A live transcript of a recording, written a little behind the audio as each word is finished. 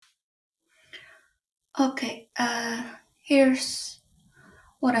Okay, here's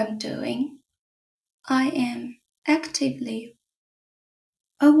what I'm doing. I am actively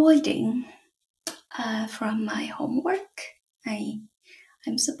avoiding from my homework.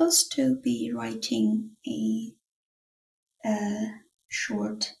 I'm supposed to be writing a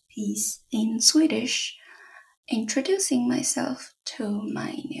short piece in Swedish introducing myself to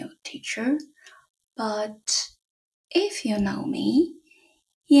my new teacher. But if you know me,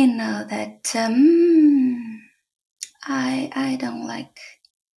 you know that I don't like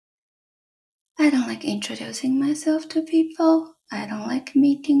introducing myself to people. I don't like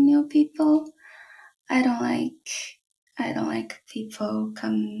meeting new people. I don't like people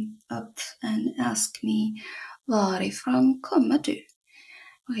come up and ask me varifrån kommer du?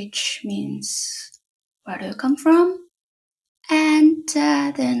 Which means where do you come from? And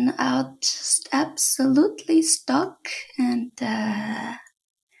then I'll just absolutely stuck and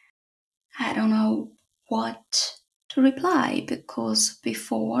I don't know what to reply, because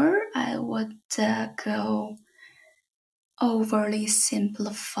before I would go overly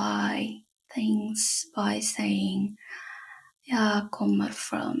simplify things by saying jag kommer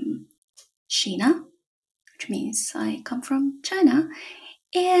from China, which means I come from China,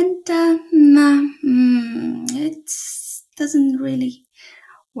 and it doesn't really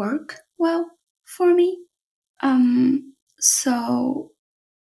work well for me. So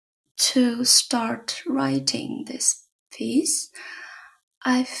to start writing this piece,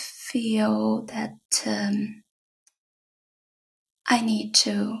 I feel that I need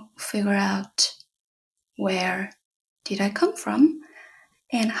to figure out where did I come from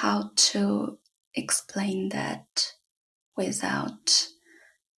and how to explain that without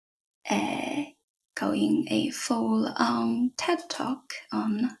going a full-on TED Talk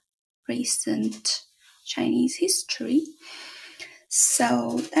on recent Chinese history.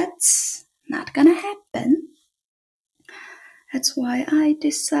 So that's not gonna happen. That's why I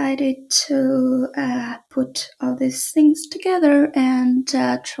decided to put all these things together and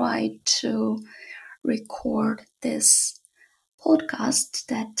try to record this podcast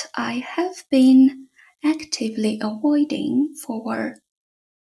that I have been actively avoiding for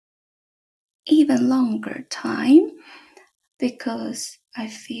even longer time, because I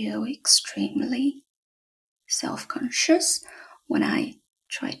feel extremely self-conscious when I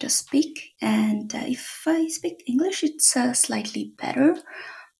try to speak, and if I speak English it's slightly better,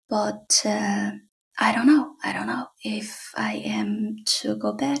 but I don't know if I am to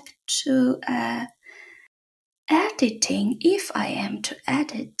go back to editing. If I am to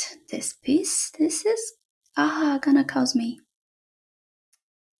edit this piece, this is gonna cause me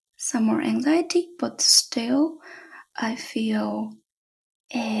some more anxiety, but still I feel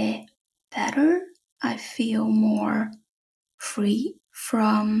better. I feel more free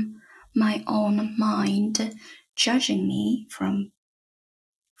from my own mind judging me from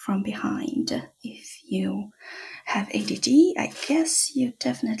behind. If you have ADD, I guess you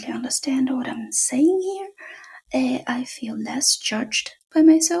definitely understand what I'm saying here. I feel less judged by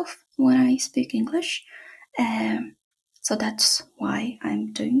myself when I speak English. So that's why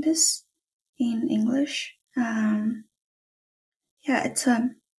I'm doing this in English. It's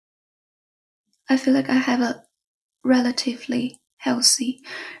I feel like I have a relatively healthy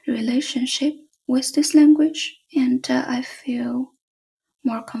relationship with this language, and I feel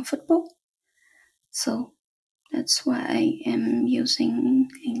more comfortable. So that's why I am using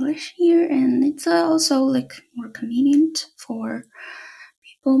English here, and it's also like more convenient for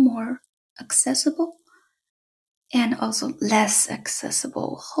people, more accessible, and also less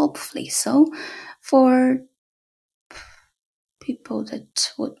accessible, hopefully so, for people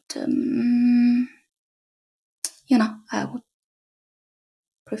that would, I would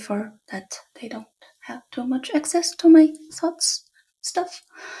prefer that they don't have too much access to my thoughts stuff.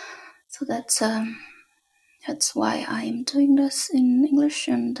 So that's why I am doing this in English,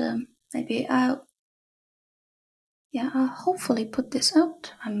 and maybe I'll hopefully put this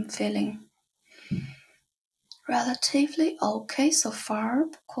out. I'm feeling relatively okay so far,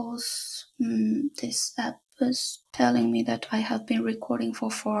 because this app is telling me that I have been recording for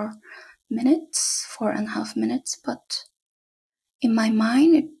 4.5 minutes, but in my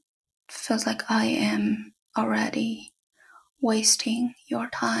mind it feels like I am already wasting your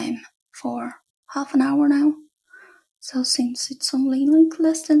time for half an hour now. So since it's only like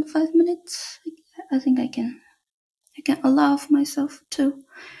less than 5 minutes, I think I can allow myself to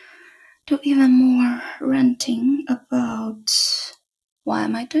do even more ranting about why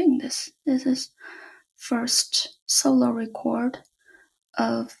am I doing this. This is first solo record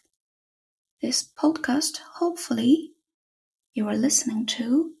of this podcast. Hopefully you are listening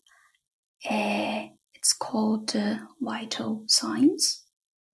to. it's called vital signs,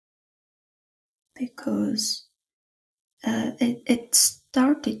 because it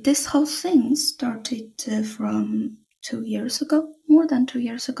started, this whole thing started from 2 years ago, more than 2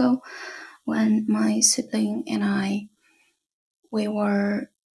 years ago, when my sibling and I, we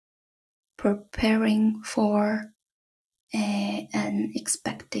were preparing for an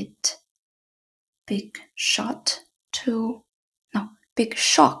expected big shot to, no, big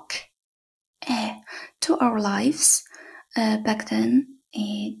shock to our lives. Back then,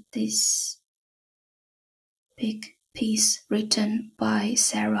 this big piece written by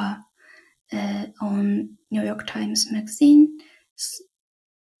Sarah on New York Times Magazine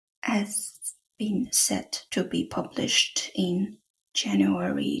has been set to be published in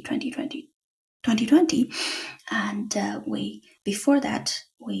January 2020. And before that,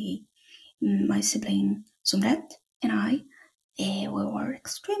 my sibling Sumret and I, we were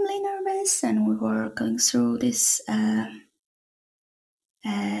extremely nervous, and we were going through this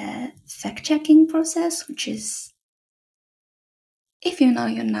fact-checking process, which is, if you know,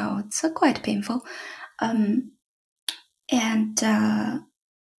 you know, it's quite painful. And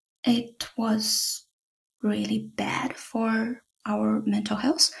it was really bad for our mental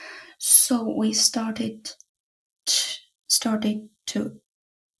health. So we started to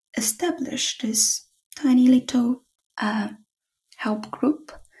establish this tiny little help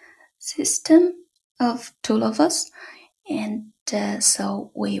group system of two of us. And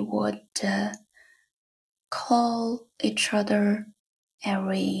so we would call each other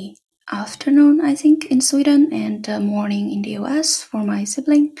every afternoon, I think, in Sweden, and morning in the US for my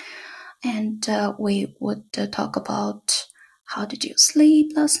sibling. And we would talk about, how did you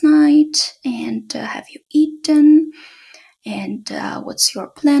sleep last night? And have you eaten? And what's your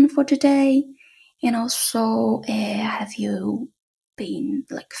plan for today? And also, have you been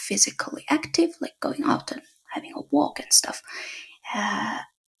like physically active, like going out and having a walk and stuff?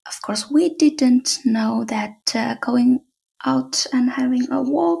 Of course, we didn't know that going out and having a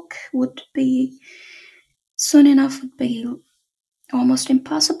walk would be soon enough would be almost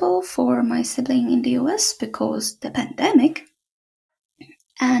impossible for my sibling in the US because the pandemic.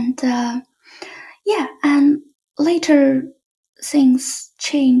 And and later things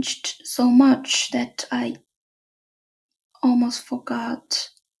changed so much that I almost forgot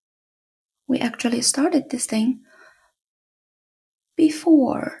we actually started this thing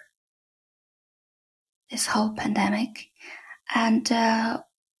before this whole pandemic. And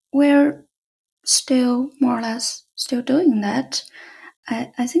we're still more or less still doing that.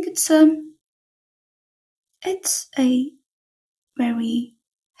 I think it's a very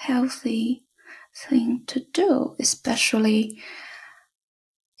healthy thing to do, especially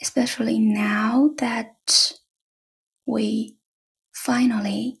now that we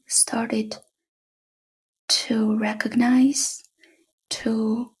finally started to recognize,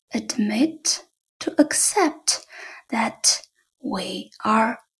 to admit, to accept that we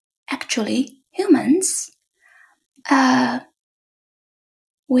are actually humans.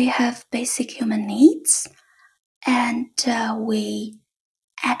 We have basic human needs, and we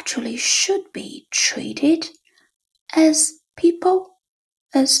actually should be treated as people,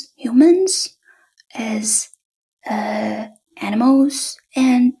 as humans, as animals,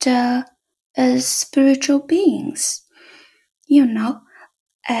 and as spiritual beings. You know,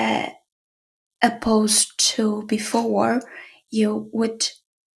 opposed to before, you would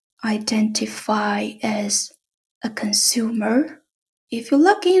identify as a consumer. If you're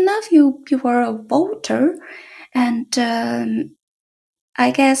lucky enough, you are a voter. And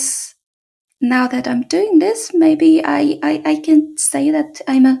I guess now that I'm doing this, maybe I can say that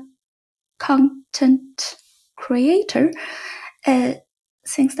I'm a content creator.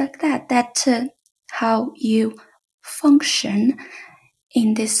 Things like that. That's how you function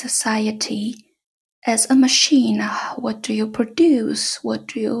in this society as a machine. What do you produce? What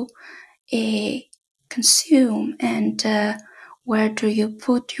do you consume? And where do you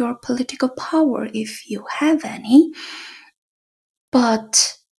put your political power, if you have any?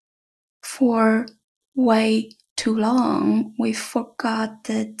 But for way too long, we forgot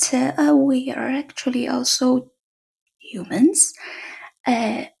that we are actually also humans.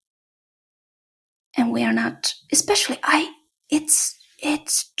 And we are not, especially it's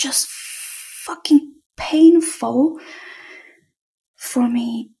just fucking painful for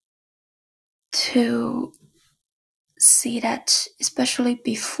me to see that, especially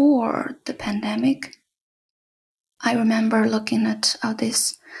before the pandemic. I remember looking at all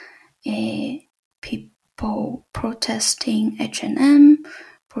these people protesting H&M,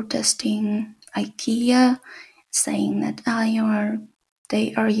 protesting IKEA, saying that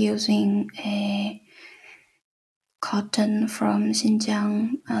they are using cotton from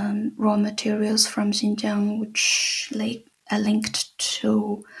Xinjiang, raw materials from Xinjiang, which are linked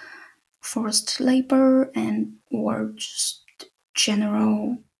to forced labor and or just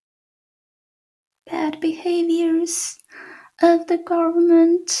general bad behaviors of the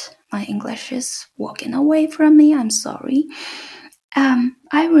government. My English is walking away from me, I'm sorry.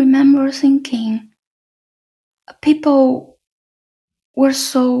 I remember thinking people were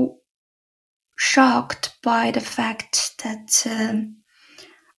so shocked by the fact that,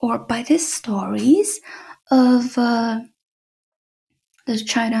 or by these stories of the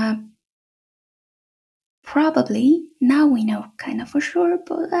China. Probably now we know kind of for sure,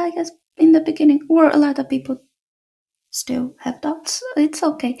 but I guess in the beginning, or a lot of people still have doubts. It's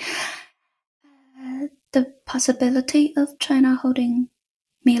okay. The possibility of China holding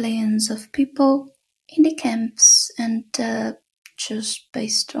millions of people in the camps and just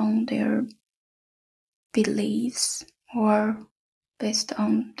based on their beliefs or based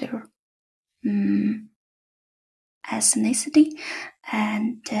on their ethnicity,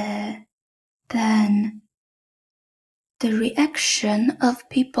 and then the reaction of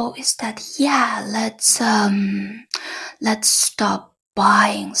people is that, yeah, let's stop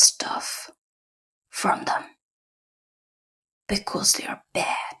buying stuff from them because they are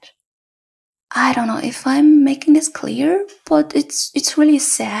bad. I don't know if I'm making this clear, but it's really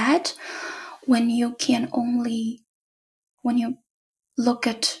sad when you look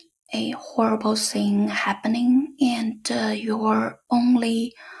at a horrible thing happening and your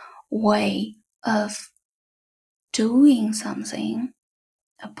only way of doing something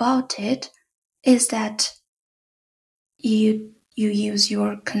about it is that you use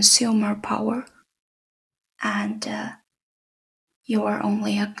your consumer power, and you are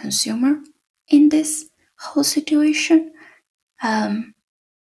only a consumer in this whole situation.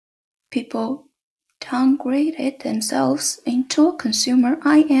 People downgraded themselves into a consumer.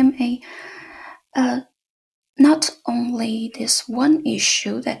 I am not only this one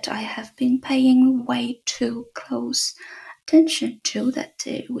issue that I have been paying way too close attention to, that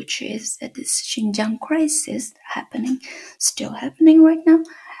which is this Xinjiang crisis still happening right now.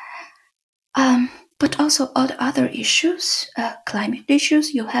 But also all the other issues, climate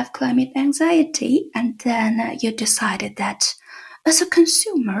issues. You have climate anxiety, and then you decided that as a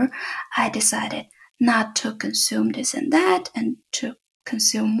consumer, I decided not to consume this and that and to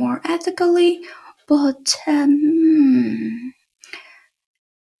consume more ethically. But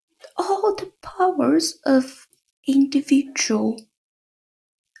all the powers of individual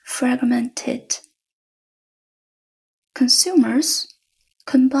fragmented consumers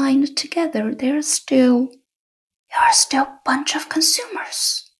combined together, there are still a bunch of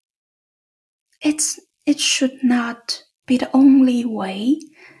consumers. It should not be the only way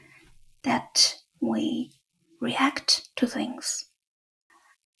that we react to things.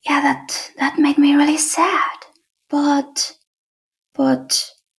 Yeah, that made me really sad. But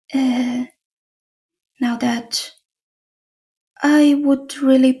now that I would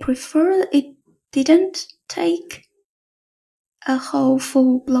really prefer it didn't take a whole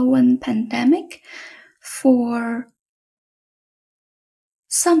full-blown pandemic for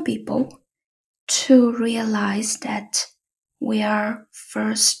some people to realize that we are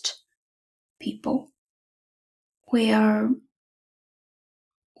first people. We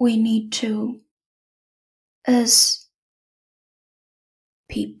need to, as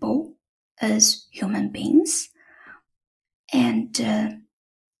people, as human beings, and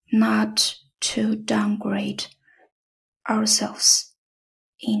not to downgrade ourselves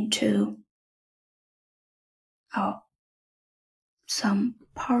into some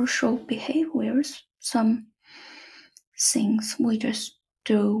partial behaviors, some things we just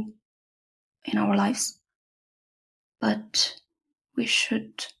do in our lives. But we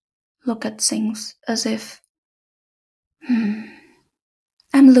should look at things as if,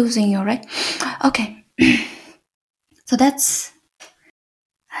 I'm losing you, right? Okay. So that's,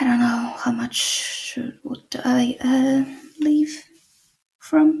 I don't know how much would I leave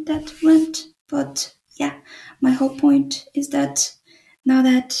from that rant, but yeah, my whole point is that now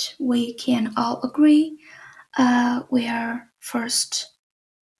that we can all agree, we are first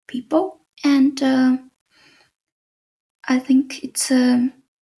people, and I think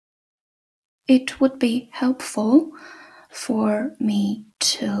it would be helpful for me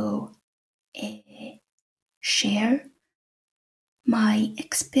to share my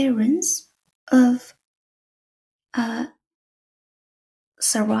experience of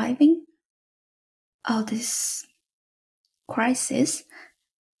surviving all this crisis,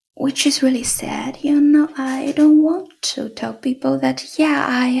 which is really sad. I don't want to tell people that, yeah,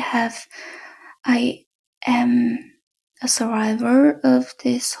 I am a survivor of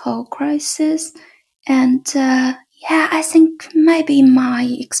this whole crisis. And I think maybe my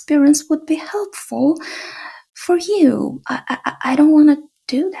experience would be helpful for you. I don't want to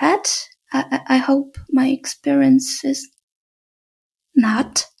do that. I hope my experience is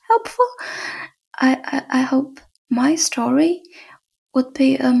not helpful. I hope my story would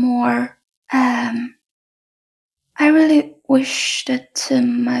be a more I really wish that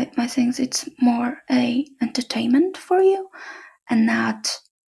my things it's more a entertainment for you and not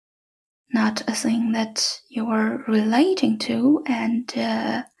a thing that you are relating to and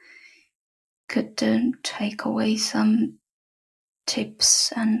could take away some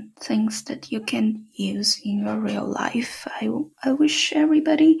tips and things that you can use in your real life. I wish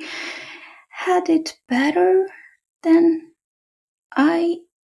everybody had it better than I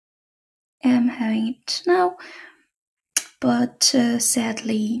am having it now, but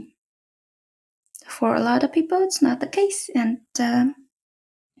sadly for a lot of people it's not the case, and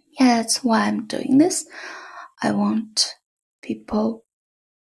that's why I'm doing this. I want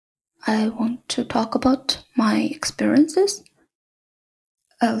to talk about my experiences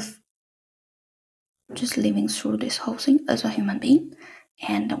of just living through this whole thing as a human being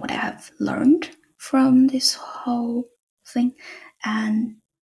and what I have learned from this whole thing. And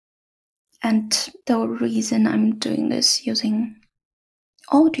the reason I'm doing this using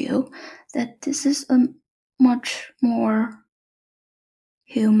audio, that this is a much more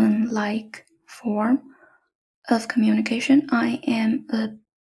human-like form of communication. I am a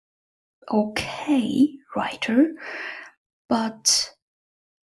okay writer, but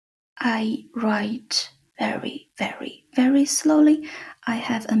I write very, very, very slowly. I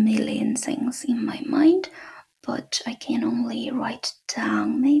have a million things in my mind, but I can only write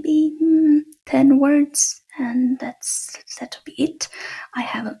down maybe 10 words, and that'll be it. I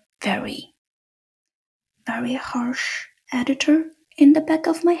have a very, very harsh editor in the back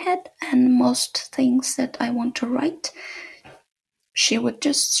of my head, and most things that I want to write, she would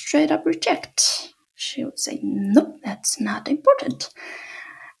just straight up reject. She would say, nope, that's not important.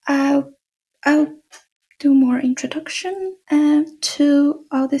 I'll do more introduction to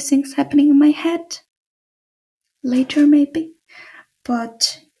all the things happening in my head later maybe.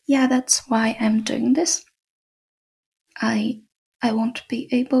 But yeah, that's why I'm doing this. I won't be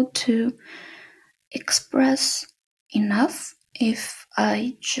able to express enough if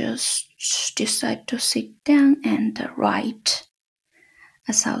I just decide to sit down and write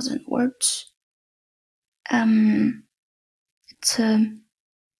 1,000 words.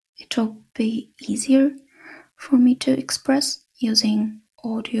 It'll be easier for me to express using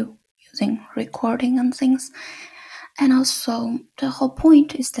audio, using recording and things. And also, the whole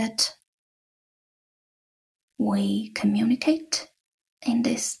point is that we communicate in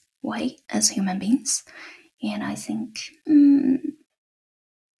this way as human beings. And I think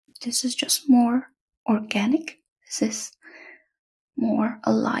this is just more organic. This is more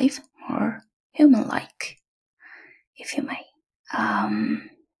alive, more human-like, if you may,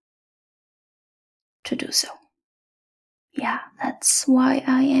 to do so. Yeah, that's why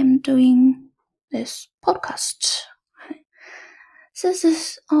I am doing this podcast. This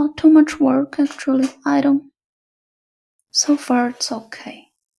is too much work, actually. So far it's okay,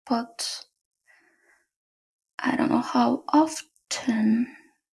 but I don't know how often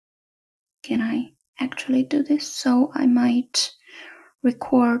can I actually do this, so I might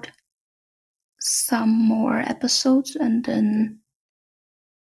record some more episodes and then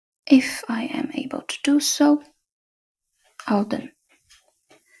if I am able to do so, I'll then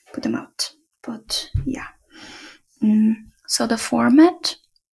put them out. But yeah. So the format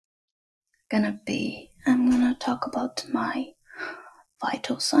I'm gonna talk about my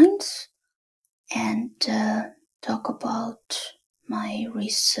vital signs and talk about my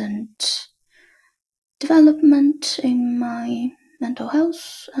recent development in my mental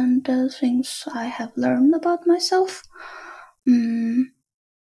health and things I have learned about myself.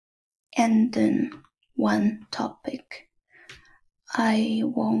 And then one topic. I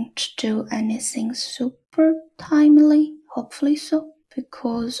won't do anything super timely, hopefully so,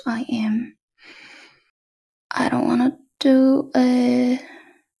 because I don't want to do a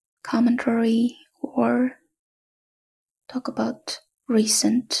commentary or talk about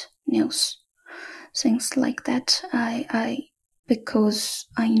recent news, things like that. Because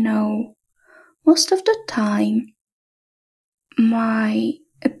I know most of the time my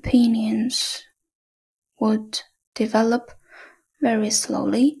opinions would develop very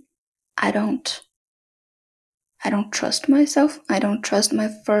slowly. I don't trust myself. I don't trust my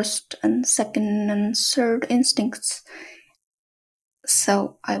first and second and third instincts.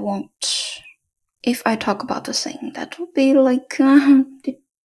 So I won't if I talk about the thing that would be like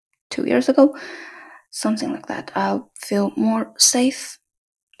 2 years ago, something like that. I'll feel more safe,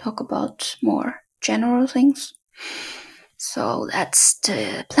 talk about more general things. So that's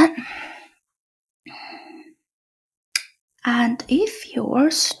the plan. And if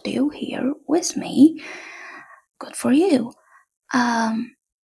you're still here with me, good for you.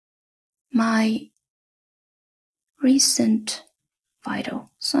 My recent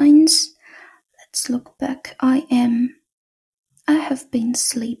vital signs. Let's look back. I have been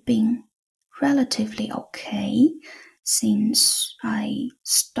sleeping relatively okay since I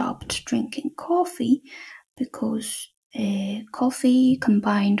stopped drinking coffee, because coffee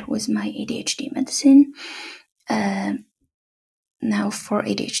combined with my ADHD medicine. Now for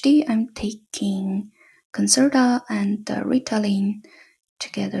ADHD, I'm taking Concerta and Ritalin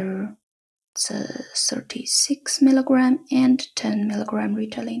together. It's 36 milligram and 10 milligram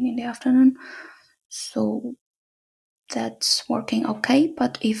Ritalin in the afternoon. So that's working okay,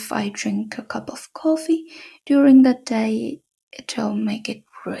 but if I drink a cup of coffee during the day, it'll make it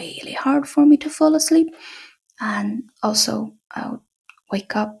really hard for me to fall asleep. And also, I'll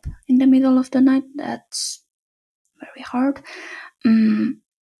wake up in the middle of the night. That's very hard.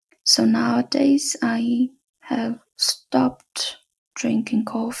 So nowadays, I have stopped drinking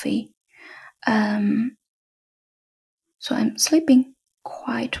coffee. So I'm sleeping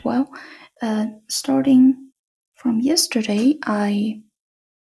quite well. Starting from yesterday, I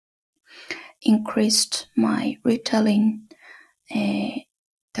increased my Ritalin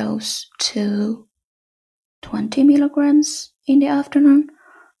dose to 20 milligrams in the afternoon,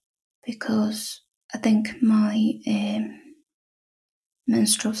 because I think my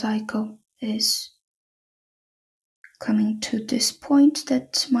menstrual cycle is coming to this point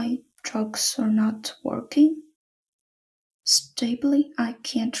that my drugs are not working stably. I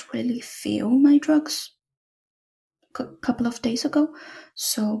can't really feel my drugs a couple of days ago,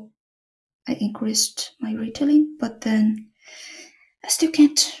 so I increased my Ritalin, but then I still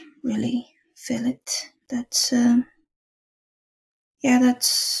can't really feel it. That's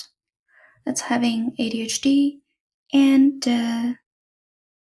that's having ADHD, and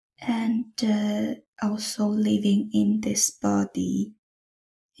also living in this body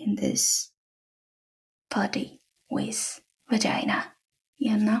with vagina.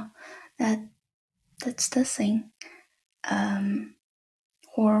 You know, that's the thing.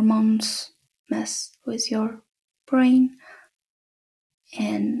 Hormones mess with your brain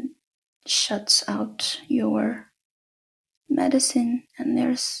and shuts out your medicine, and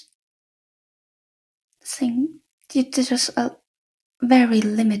there's just a very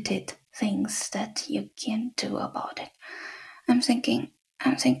limited things that you can do about it. I'm thinking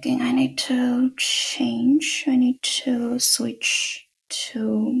I need to change. I need to switch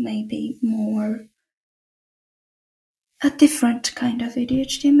to maybe more a different kind of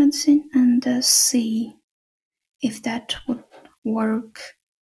ADHD medicine, and see if that would work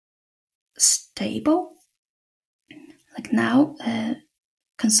stable. Like now,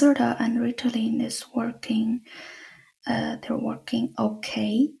 Concerta and Ritalin is working. They're working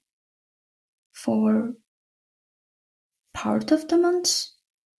okay for part of the month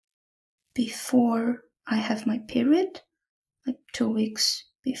before I have my period, like 2 weeks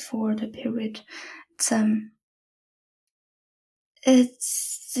before the period.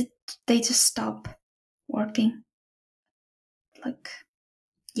 They just stop working. Like,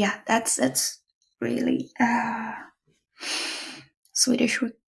 yeah, that's really Swedish.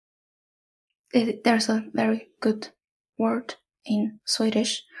 There's a very good word in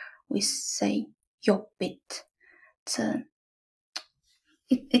Swedish. We say jobbigt.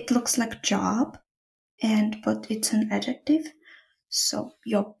 It looks like job, but it's an adjective. So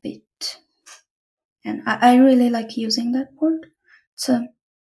jobbigt, and I really like using that word.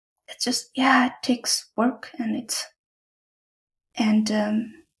 It's just, yeah, it takes work, and it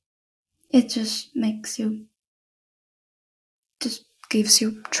just makes you, just gives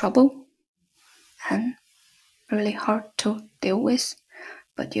you trouble and really hard to deal with,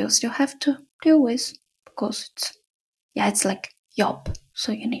 but you still have to deal with, because it's like job,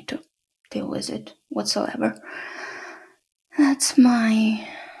 so you need to deal with it whatsoever. That's my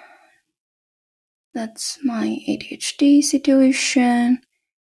ADHD situation.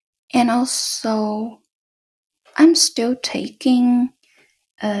 And also, I'm still taking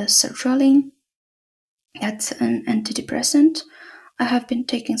sertraline. That's an antidepressant. I have been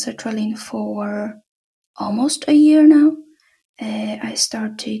taking sertraline for almost a year now. I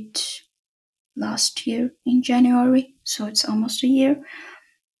started last year in January, so it's almost a year.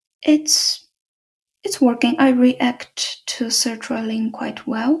 It's working. I react to sertraline quite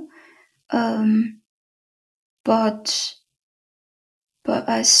well. Um, but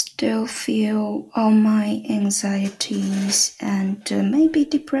I still feel all my anxieties and maybe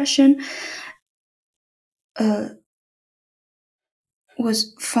depression uh,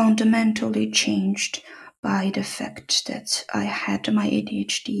 was fundamentally changed by the fact that I had my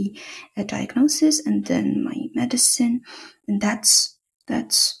ADHD diagnosis and then my medicine, and that's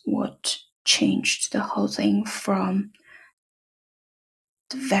what changed the whole thing from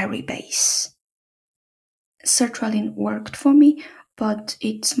the very base. Sertraline worked for me, but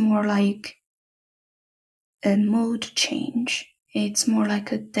it's more like a mood change. It's more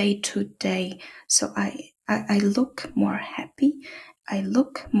like a day to day. So I look more happy, I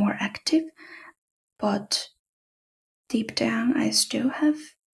look more active, but deep down I still have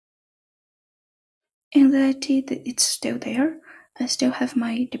anxiety. It's still there. I still have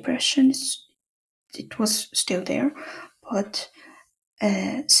my depression. It was still there, but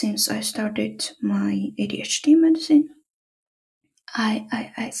since I started my ADHD medicine,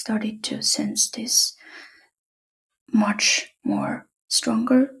 I started to sense this much more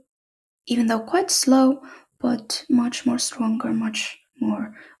stronger, even though quite slow, but much more stronger, much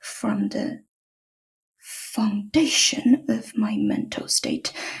more from the foundation of my mental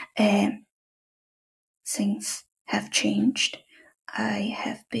state. Things have changed. I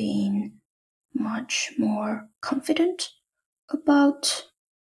have been much more confident about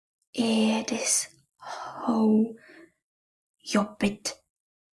this whole jobbigt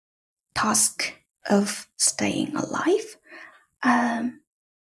task of staying alive. Um,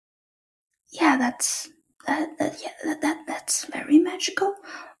 yeah, that's very magical.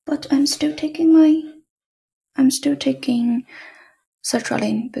 But I'm still taking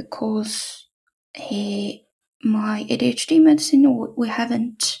sertraline because my ADHD medicine we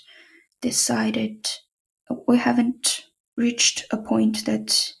haven't decided, we haven't reached a point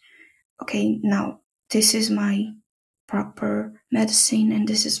that okay, now this is my proper medicine and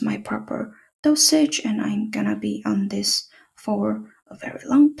this is my proper dosage and I'm gonna be on this for a very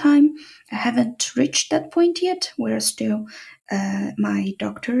long time. I haven't reached that point yet. We're still, my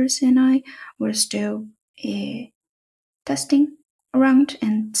doctors and I, we're still testing around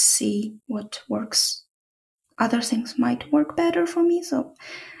and see what works. Other things might work better for me. So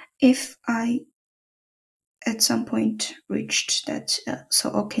if I at some point reached that, so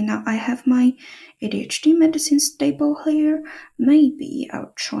okay, now I have my ADHD medicine stable here, maybe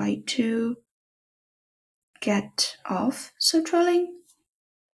I'll try to get off sertraline,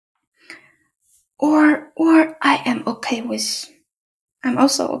 or I'm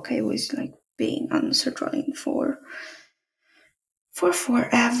also okay with like being on sertraline for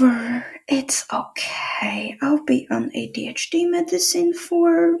forever. It's okay, I'll be on ADHD medicine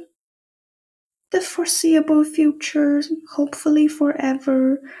for the foreseeable future, hopefully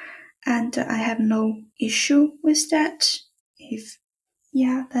forever, and I have no issue with that. If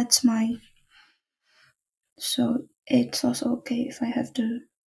yeah, that's my. So it's also okay if I have to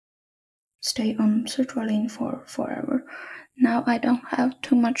stay on sertraline for forever. Now I don't have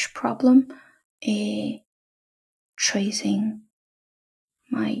too much problem tracing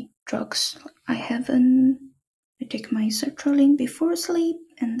my drugs. I take my sertraline before sleep,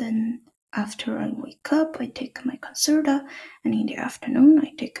 and then after I wake up, I take my Concerta, and in the afternoon,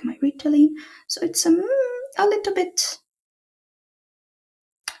 I take my Ritalin. So it's a little bit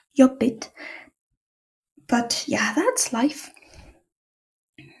yobbit, but yeah, that's life.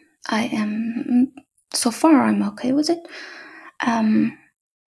 I am so far I'm okay with it.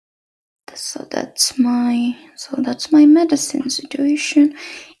 So that's my medicine situation,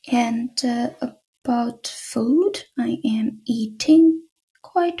 and about food, I am eating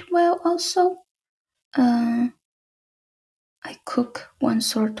quite well. Also, I cook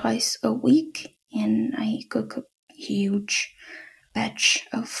once or twice a week, and I cook a huge batch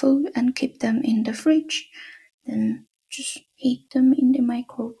of food and keep them in the fridge. Then just heat them in the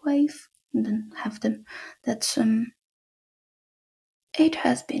microwave and then have them. That's It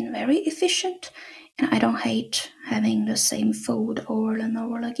has been very efficient, and I don't hate having the same food over and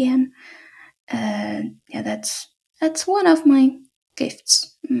over again. Yeah, that's one of my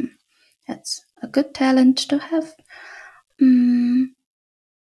gifts. That's a good talent to have. Mm,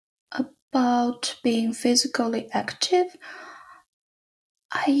 about being physically active,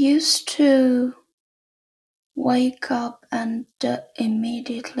 I used to wake up and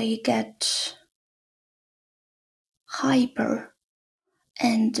immediately get hyper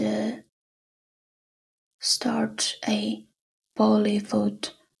and start a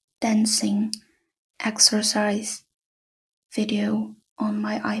Bollywood dancing exercise video on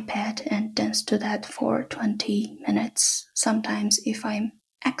my iPad and dance to that for 20 minutes. Sometimes, if I'm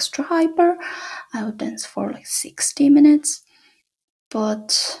extra hyper, I would dance for like 60 minutes.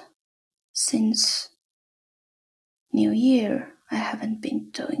 But since New Year, I haven't been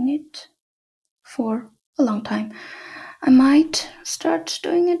doing it for a long time. I might start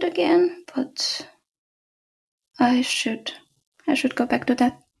doing it again, but I should go back to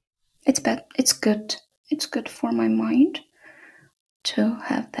that. It's bad. It's good. It's good for my mind to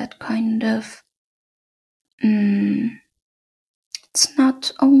have that kind of. It's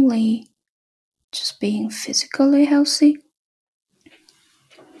not only just being physically healthy.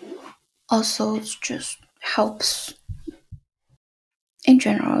 Also, it just helps. In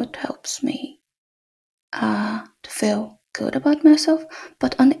general, it helps me to feel good about myself.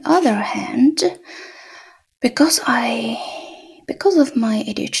 But on the other hand, because of my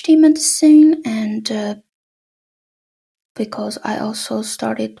ADHD medicine and because I also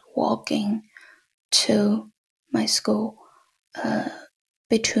started walking to my school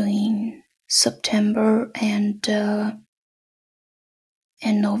between September and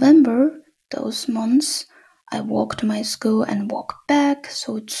November, those months, I walked to my school and walked back,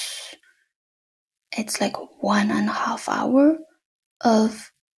 so it's like 1.5 hours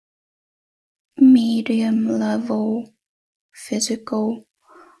of medium level physical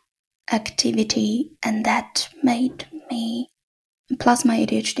activity, and that made me, plus my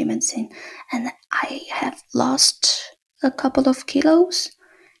ADHD medicine, and I have lost a couple of kilos,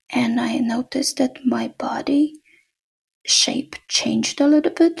 and I noticed that my body shape changed a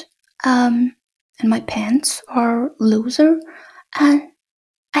little bit, and my pants are looser, and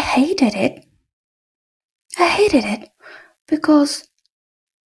I hated it. I hated it because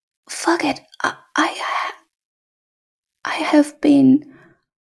fuck it, I have been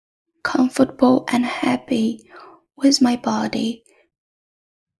comfortable and happy with my body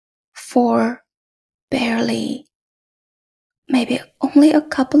for barely, maybe only a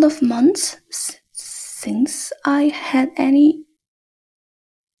couple of months since I had any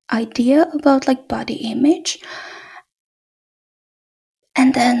idea about like body image,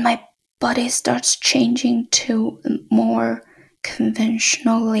 and then my body starts changing to a more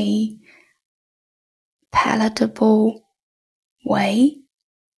conventionally palatable way,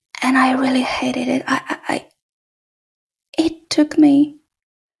 and I really hated it. It took me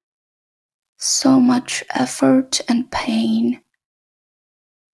so much effort and pain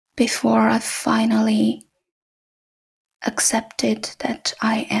before I finally accepted that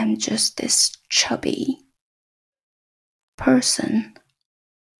I am just this chubby person.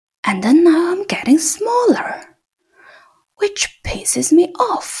 And then now I'm getting smaller, which pisses me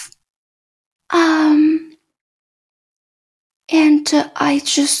off. And I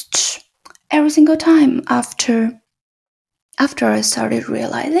just, every single time after I started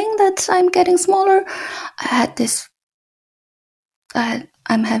realizing that I'm getting smaller, I'm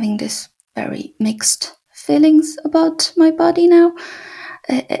having this very mixed feelings about my body now.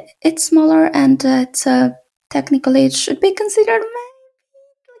 It's smaller, and technically it should be considered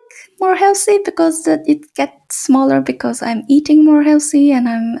more healthy because it gets smaller because I'm eating more healthy and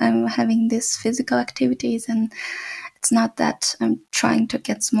I'm having these physical activities, and it's not that I'm trying to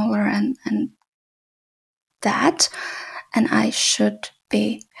get smaller and that, and I should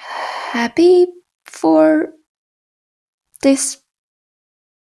be happy for this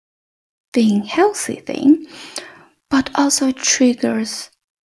being healthy thing, but also it triggers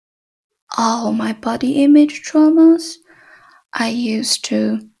all my body image traumas. I used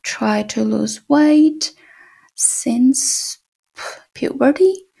to try to lose weight since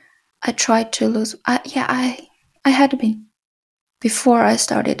puberty. I tried to lose. I had been before I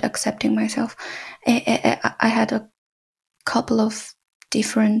started accepting myself. I had a couple of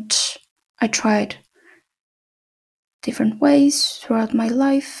different. I tried different ways throughout my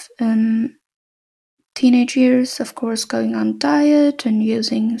life. Teenage years, of course, going on diet and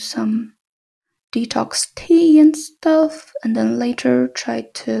using some detox tea and stuff, and then later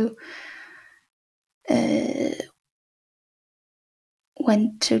tried to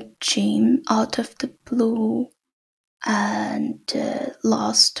went to gym out of the blue and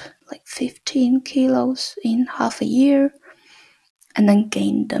lost like 15 kilos in half a year, and then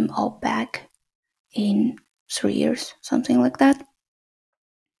gained them all back in 3 years, something like that.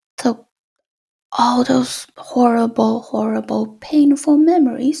 So all those horrible, painful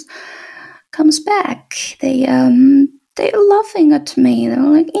memories comes back. They're laughing at me. They're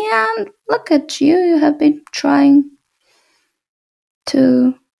like, yeah, look at you. You have been trying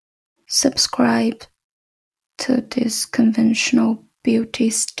to subscribe to these conventional beauty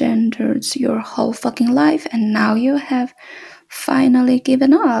standards your whole fucking life, and now you have finally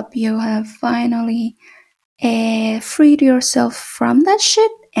given up. You have finally freed yourself from that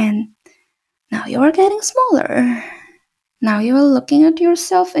shit, and now you are getting smaller. Now you are looking at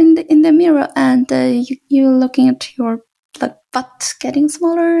yourself in the mirror, and you're looking at your butt getting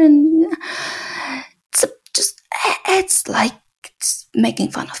smaller, and it's like it's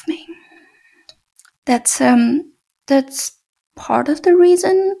making fun of me. That's part of the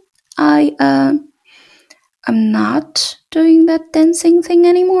reason I'm not doing that dancing thing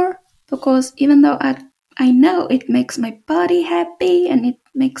anymore, because even though I know it makes my body happy and it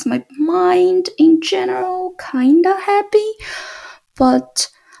makes my mind in general kinda happy, but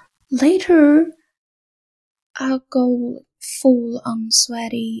later I'll go full on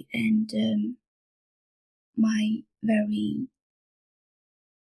sweaty, and my very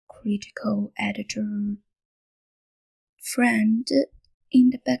critical editor friend in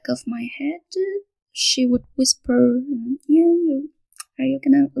the back of my head, she would whisper, "Yeah, are you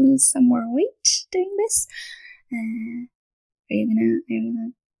gonna lose some more weight doing this? Are you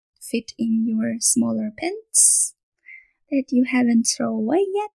gonna fit in your smaller pants that you haven't thrown away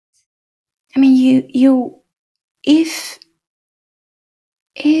yet?" I mean, if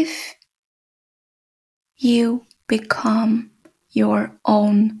you become your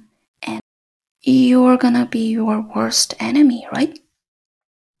own enemy, you're gonna be your worst enemy, right?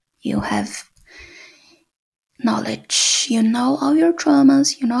 You have knowledge, you know all your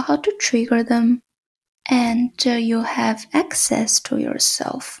traumas, you know how to trigger them, and you have access to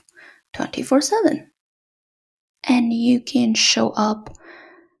yourself 24/7. And you can show up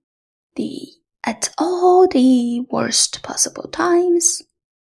at all the worst possible times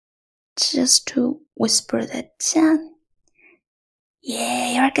just to whisper that,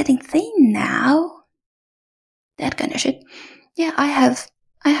 yeah, you're getting thin now. That kind of shit. Yeah, I have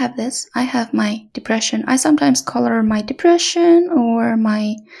this. I have my depression. I sometimes color my depression or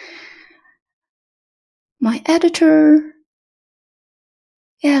my editor.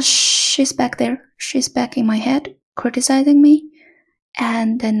 Yeah, she's back there. She's back in my head, criticizing me.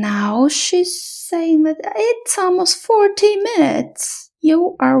 And then now she's saying that it's almost 40 minutes.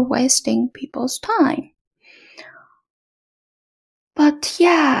 You are wasting people's time. But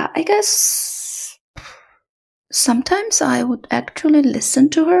yeah, I guess sometimes I would actually listen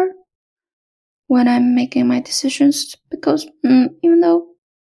to her when I'm making my decisions, because even though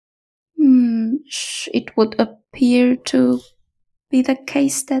it would appear to be the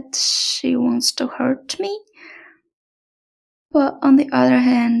case that she wants to hurt me, but on the other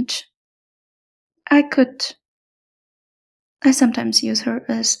hand, I sometimes use her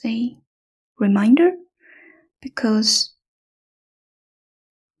as a reminder, because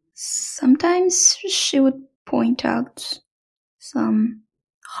sometimes she would point out some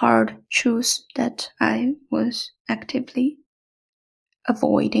hard truths that I was actively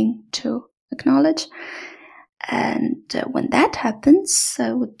avoiding to acknowledge. And when that happens,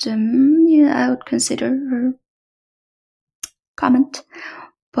 I would consider her comment.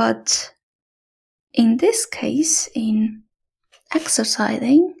 But in this case, in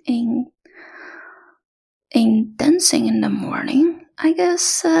exercising, in dancing in the morning, I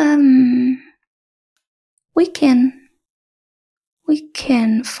guess we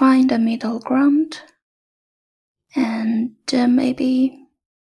can find a middle ground, and maybe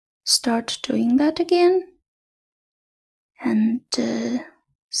start doing that again, and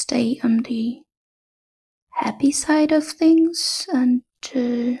stay on the happy side of things, and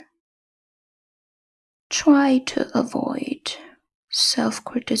try to avoid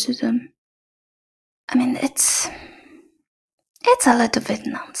self-criticism. I mean, it's a little bit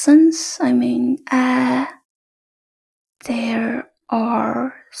nonsense. I mean, there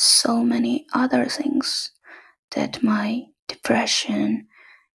are so many other things that my depression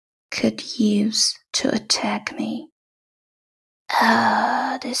could use to attack me.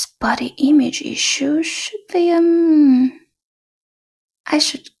 This body image issue should be, I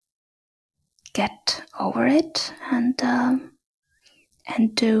should get over it, and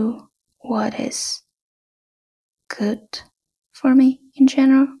do what is good for me in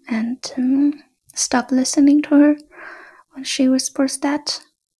general, and stop listening to her when she whispers that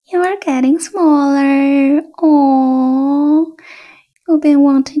you are getting smaller. Oh, you've been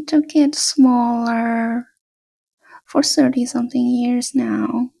wanting to get smaller for 30-something years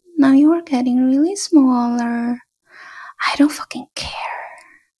now. Now you are getting really smaller. I don't fucking care.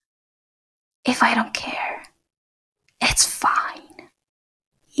 If I don't care, it's fine.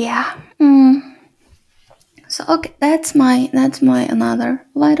 Yeah. So okay, that's my another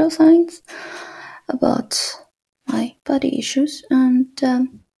vital signs about my body issues. And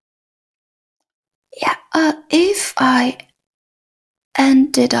if I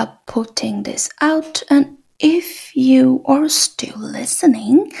ended up putting this out, and if you are still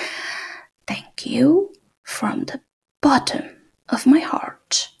listening, thank you from the bottom of my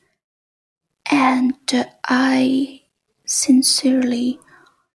heart. And I sincerely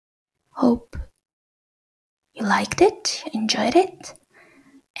hope you liked it, enjoyed it.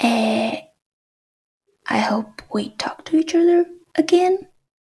 I hope we talk to each other again,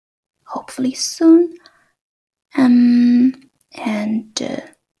 hopefully soon. And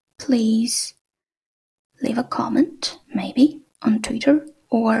please leave a comment, maybe on Twitter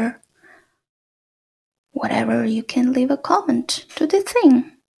or whatever you can leave a comment to the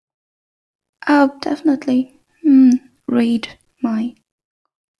thing. I'll definitely read my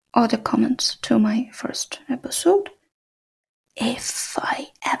other comments to my first episode if I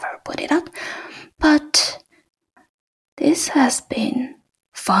ever put it up. But this has been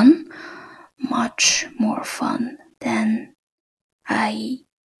fun, much more fun than I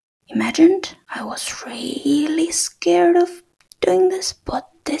imagined. I was really scared of doing this, but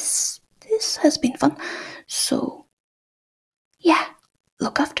this has been fun. So yeah,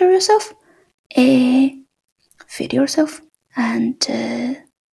 look after yourself, feed yourself, and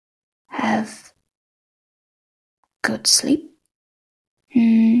have good sleep.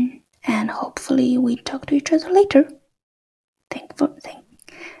 And hopefully we talk to each other later.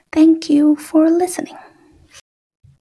 Thank you for listening.